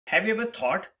Have you ever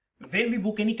thought when we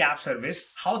book any cab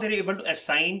service, how they're able to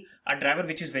assign a driver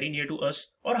which is very near to us,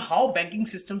 or how banking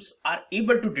systems are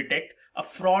able to detect a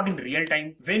fraud in real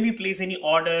time? When we place any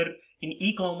order in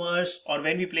e-commerce or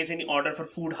when we place any order for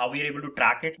food, how we are able to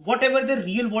track it? Whatever the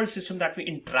real world system that we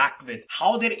interact with,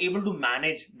 how they're able to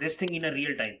manage this thing in a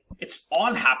real time. It's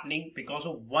all happening because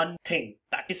of one thing,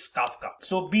 that is Kafka.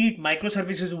 So be it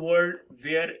microservices world,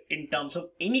 where in terms of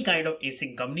any kind of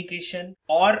async communication,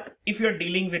 or if you're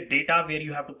dealing with data where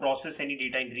you have to process any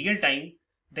data in real time,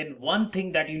 then one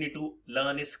thing that you need to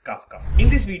learn is Kafka. In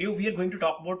this video, we are going to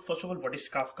talk about, first of all, what is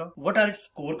Kafka, what are its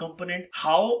core components,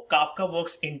 how Kafka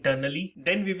works internally.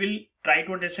 Then we will try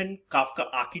to understand Kafka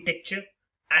architecture,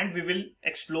 and we will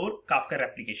explore Kafka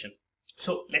replication.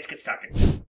 So let's get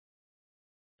started.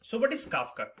 So what is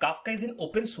Kafka? Kafka is an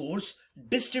open source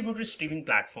distributed streaming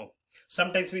platform.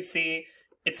 Sometimes we say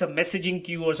it's a messaging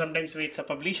queue, or sometimes it's a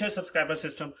publisher subscriber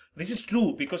system, which is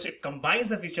true because it combines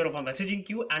the feature of a messaging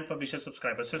queue and publisher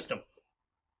subscriber system.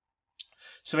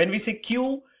 So when we say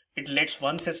queue, it lets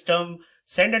one system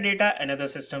send a data, another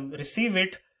system receive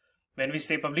it. When we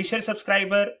say publisher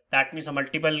subscriber, that means a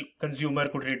multiple consumer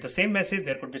could read the same message.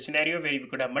 There could be a scenario where we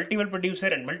could have multiple producer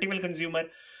and multiple consumer.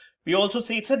 We also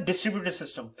say it's a distributed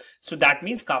system. So that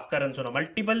means Kafka runs on a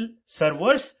multiple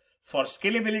servers for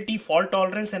scalability, fault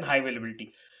tolerance, and high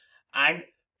availability. And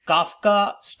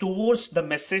Kafka stores the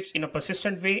message in a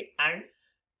persistent way, and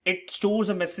it stores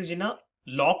a message in a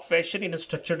log fashion in a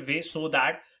structured way so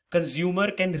that consumer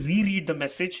can reread the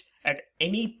message at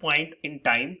any point in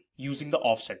time using the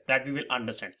offset that we will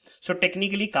understand. So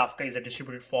technically, Kafka is a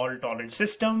distributed fault tolerant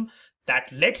system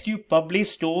that lets you publish,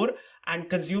 store, and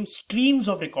consume streams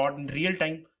of record in real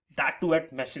time, that too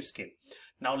at massive scale.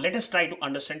 Now let us try to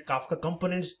understand Kafka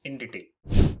components in detail.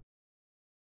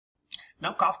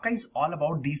 Now Kafka is all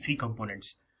about these three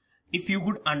components. If you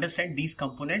could understand these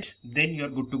components, then you're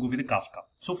good to go with the Kafka.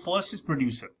 So first is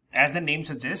producer. As the name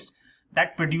suggests,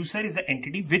 that producer is the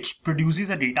entity which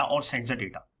produces a data or sends a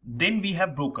data. Then we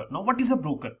have broker. Now what is a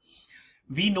broker?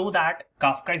 We know that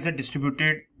Kafka is a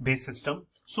distributed based system.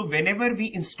 So whenever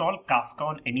we install Kafka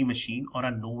on any machine or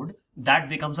a node, that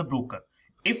becomes a broker.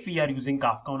 If we are using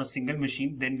Kafka on a single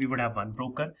machine, then we would have one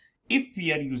broker. If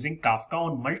we are using Kafka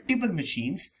on multiple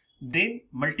machines, then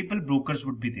multiple brokers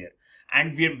would be there.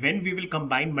 And when we will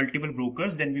combine multiple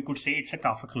brokers, then we could say it's a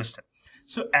Kafka cluster.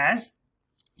 So as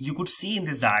you could see in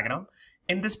this diagram,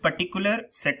 in this particular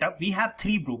setup, we have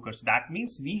three brokers. That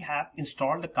means we have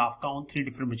installed the Kafka on three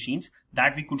different machines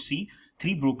that we could see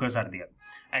three brokers are there.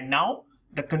 And now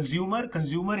the consumer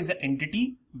is an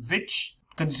entity which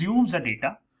consumes the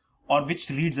data or which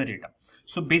reads the data.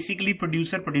 So basically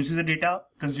producer produces the data,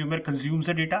 consumer consumes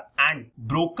the data, and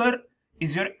broker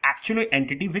is your actual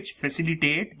entity which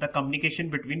facilitate the communication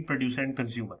between producer and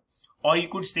consumer. Or you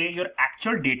could say your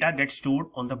actual data gets stored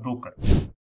on the broker.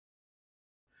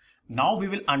 Now we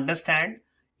will understand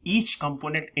each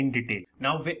component in detail.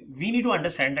 Now we need to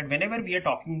understand that whenever we are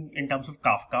talking in terms of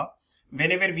Kafka,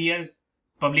 whenever we are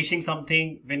publishing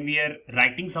something, when we are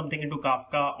writing something into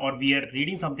Kafka, or we are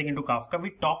reading something into Kafka, we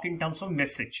talk in terms of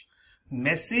message.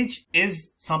 Message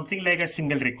is something like a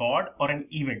single record or an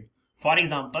event. For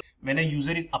example, when a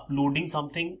user is uploading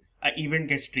something, an event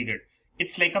gets triggered.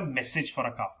 It's like a message for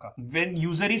a Kafka. When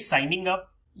user is signing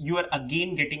up, you are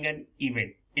again getting an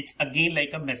event. It's again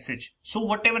like a message. So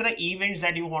whatever the events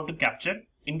that you want to capture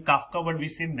in Kafka, what we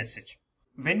say message.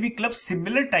 When we club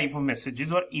similar type of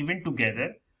messages or event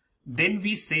together, then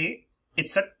we say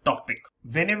it's a topic.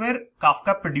 Whenever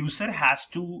Kafka producer has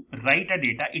to write a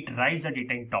data, it writes the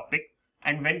data in topic.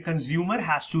 And when consumer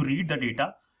has to read the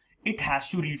data, it has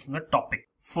to read from the topic.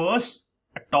 First,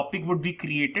 a topic would be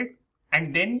created,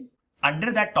 and then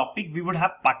under that topic, we would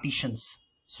have partitions.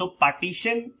 So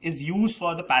partition is used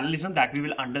for the parallelism that we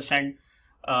will understand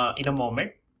in a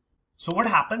moment. So what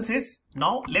happens is,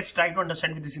 now let's try to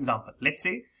understand with this example. Let's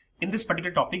say in this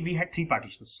particular topic, we had three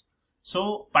partitions.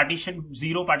 So partition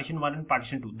 0, partition 1, and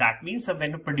partition 2. That means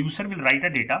when a producer will write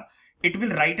a data, it will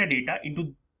write a data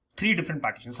into three different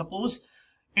partitions. Suppose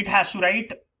it has to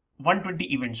write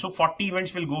 120 events. So 40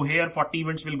 events will go here, 40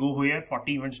 events will go here,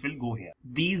 40 events will go here.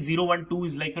 These 0, 1, 2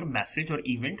 is like a message or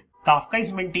event. Kafka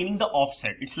is maintaining the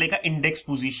offset. It's like an index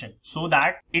position so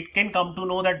that it can come to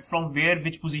know that from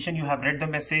which position you have read the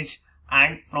message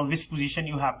and from which position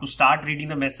you have to start reading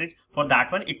the message. For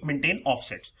that one, it maintains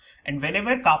offsets. And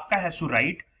whenever Kafka has to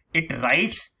write, it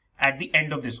writes at the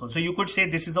end of this one. So you could say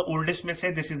this is the oldest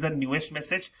message, this is the newest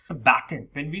message. The backend,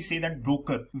 when we say that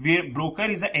broker, where broker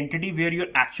is the entity where your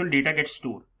actual data gets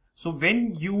stored. So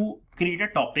when you create a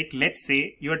topic, let's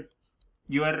say your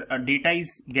data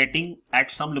is getting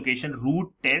at some location,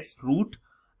 root, test, root,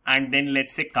 and then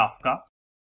let's say Kafka.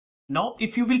 Now,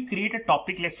 if you will create a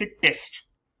topic, let's say test,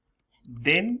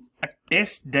 then a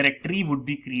test directory would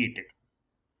be created.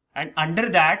 And under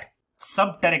that,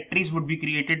 subdirectories would be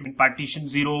created in partition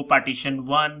 0, partition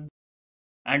 1,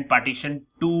 and partition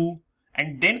 2.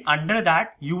 And then under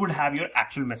that, you would have your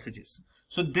actual messages.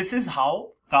 So this is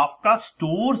how Kafka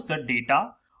stores the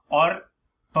data, or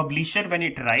publisher, when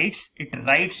it writes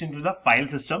into the file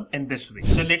system in this way.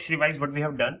 So let's revise what we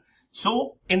have done.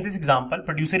 So in this example,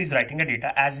 producer is writing a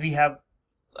data, as we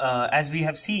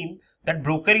have seen that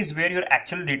broker is where your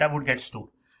actual data would get stored.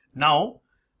 Now,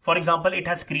 for example, it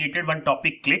has created one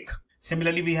topic click.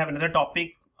 Similarly, we have another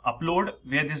topic upload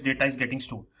where this data is getting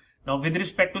stored. Now, with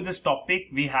respect to this topic,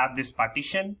 we have this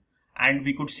partition and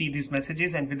we could see these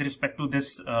messages, and with respect to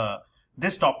this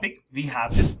this topic, we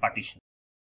have this partition.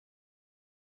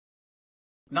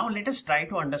 Now let us try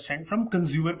to understand from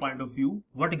consumer point of view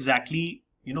what exactly,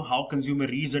 how consumer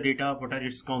reads the data, what are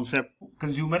its concept.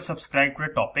 Consumer subscribe to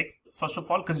a topic. First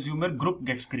of all, consumer group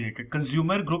gets created.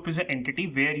 Consumer group is an entity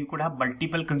where you could have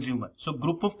multiple consumers. So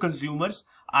group of consumers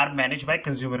are managed by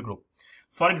consumer group.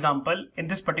 For example, in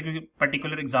this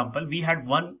particular example, we had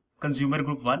one consumer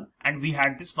group 1 and we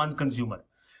had this one consumer.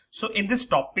 So in this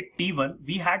topic T1,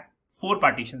 we had 4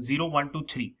 partitions, 0, 1, 2,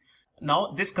 3.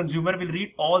 Now this consumer will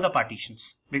read all the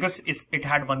partitions because it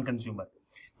had one consumer.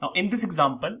 Now in this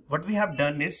example, what we have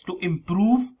done is to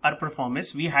improve our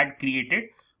performance, we had created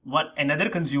another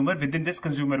consumer within this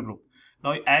consumer group.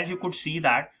 Now as you could see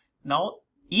that now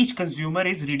each consumer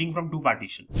is reading from 2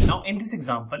 partitions. Now in this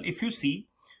example, if you see,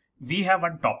 we have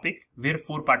one topic where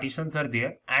 4 partitions are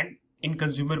there, and in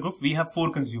consumer group we have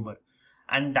 4 consumer,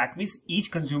 and that means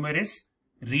each consumer is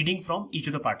reading from each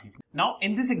of the partitions. Now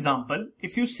in this example,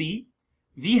 if you see,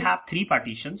 we have 3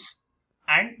 partitions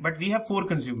but we have 4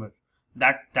 consumer.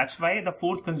 That's why the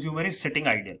 4th consumer is sitting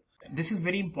idle. This is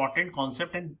very important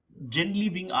concept and generally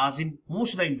being asked in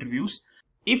most of the interviews.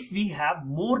 If we have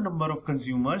more number of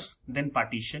consumers than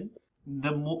partition,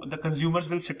 the consumers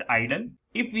will sit idle.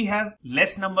 If we have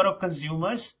less number of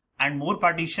consumers and more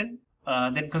partition,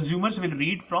 then consumers will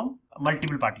read from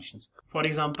multiple partitions. For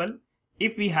example,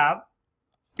 if we have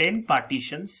 10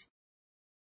 partitions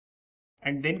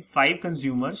and then 5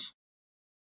 consumers,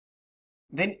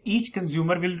 then each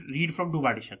consumer will read from 2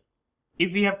 partitions.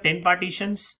 If we have 10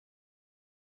 partitions,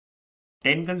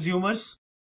 10 consumers,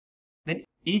 then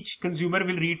each consumer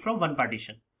will read from 1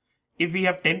 partition. If we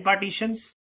have 10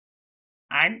 partitions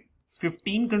and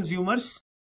 15 consumers,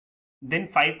 then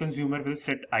 5 consumer will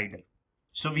sit idle.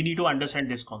 So we need to understand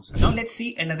this concept. Now let's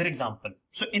see another example.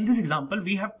 So in this example,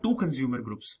 we have 2 consumer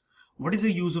groups. What is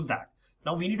the use of that?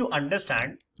 Now we need to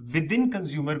understand within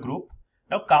consumer group.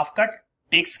 Now Kafka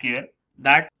takes care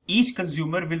that each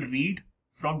consumer will read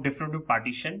from different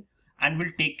partition and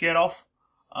will take care of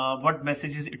what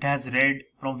messages it has read,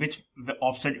 from which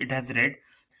offset it has read.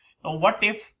 Now what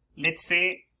if, let's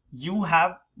say, you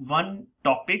have one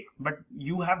topic but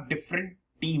you have different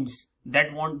teams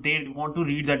that want to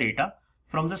read the data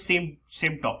from the same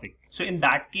topic. So in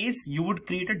that case, you would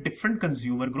create a different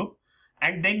consumer group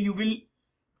and then you will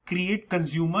create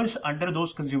consumers under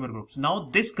those consumer groups. Now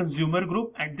this consumer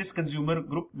group and this consumer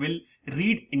group will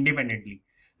read independently.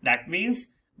 That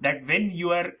means that when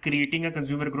you are creating a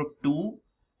consumer group 2,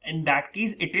 in that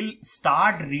case it will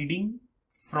start reading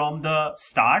from the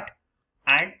start.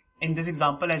 And in this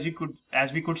example, as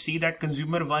we could see that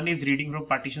consumer 1 is reading from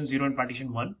partition 0 and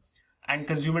partition 1, and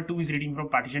consumer 2 is reading from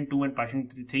partition 2 and partition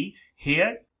 3.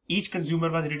 Here each consumer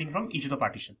was reading from each of the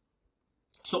partition.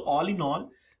 So all in all,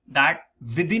 that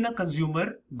within a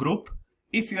consumer group,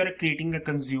 if you are creating a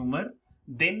consumer,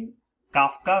 then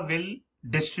Kafka will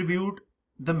distribute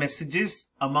the messages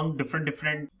among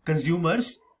different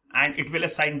consumers, and it will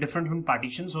assign different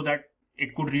partitions so that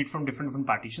it could read from different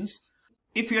partitions.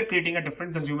 If you are creating a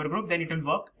different consumer group, then it will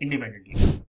work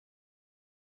independently.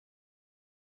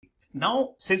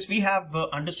 Now, since we have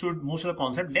understood most of the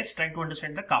concept, let's try to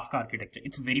understand the Kafka architecture.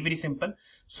 It's very simple.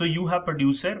 So you have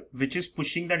producer, which is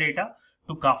pushing the data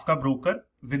to Kafka broker.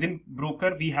 Within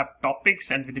broker, we have topics,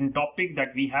 and within topic that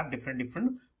we have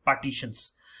different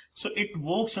partitions. So it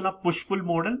works on a push-pull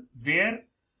model where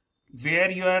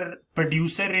your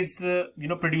producer is,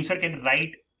 producer can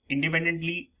write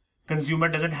independently. Consumer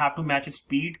doesn't have to match its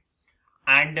speed,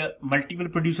 and multiple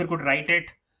producer could write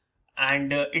it,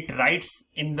 and it writes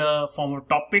in the form of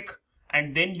topic.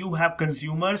 And then you have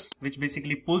consumers, which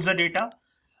basically pulls the data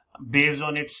based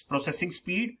on its processing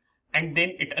speed, and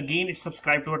then it's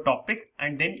subscribed to a topic,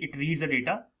 and then it reads the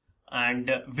data.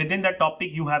 And within the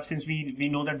topic you have, since we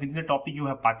know that within the topic you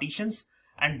have partitions,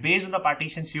 and based on the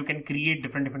partitions you can create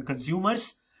different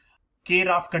consumers.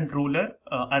 KRAF controller.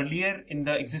 Earlier in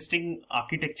the existing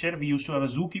architecture, we used to have a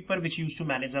zookeeper which used to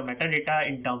manage the metadata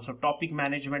in terms of topic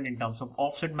management, in terms of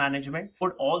offset management.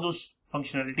 But all those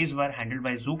functionalities were handled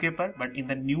by zookeeper. But in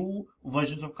the new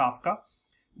versions of Kafka,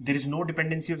 there is no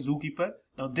dependency of zookeeper.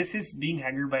 Now this is being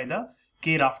handled by the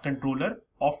KRAF controller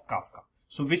of Kafka.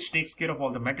 So which takes care of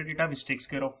all the metadata, which takes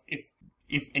care of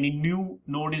if any new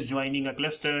node is joining a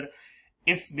cluster,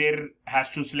 if there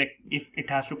has to select, if it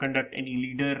has to conduct any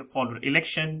leader follower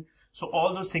election. So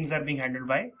all those things are being handled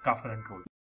by Kafka control.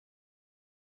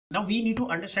 Now we need to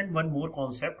understand one more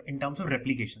concept in terms of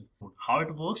replication, how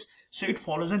it works. So it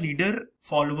follows a leader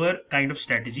follower kind of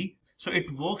strategy. So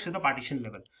it works at the partition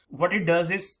level. What it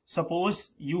does is,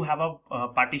 suppose you have a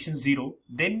partition 0,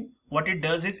 then what it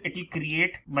does is it will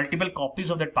create multiple copies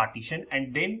of that partition,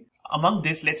 and then among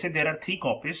this, let's say there are 3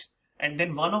 copies, and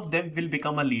then one of them will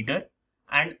become a leader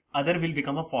and other will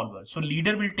become a follower. So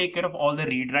leader will take care of all the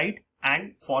read write,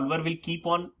 and follower will keep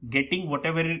on getting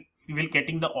whatever will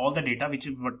getting all the data, which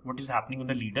is what is happening on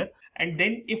the leader. And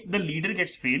then if the leader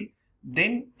gets failed,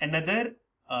 then another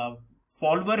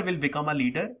follower will become a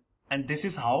leader, and this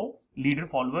is how leader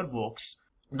follower works.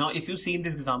 Now if you see in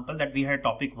this example that we had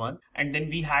topic 1, and then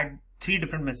we had 3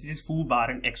 different messages, foo, bar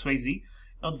and xyz.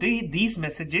 Now these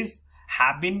messages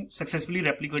have been successfully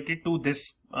replicated to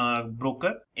this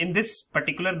broker. In this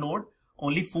particular node,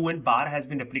 only foo and bar has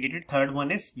been replicated. Third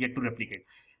one is yet to replicate.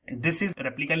 And this is a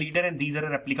replica leader and these are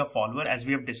a replica follower, as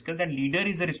we have discussed. And leader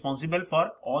is responsible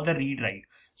for all the read write.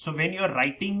 So when you are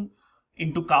writing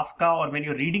into Kafka or when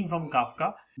you're reading from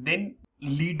Kafka, then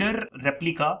leader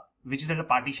replica, which is at a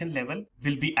partition level,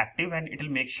 will be active and it will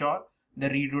make sure the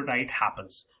read write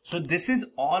happens. So this is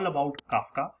all about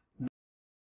Kafka.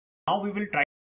 Now we will try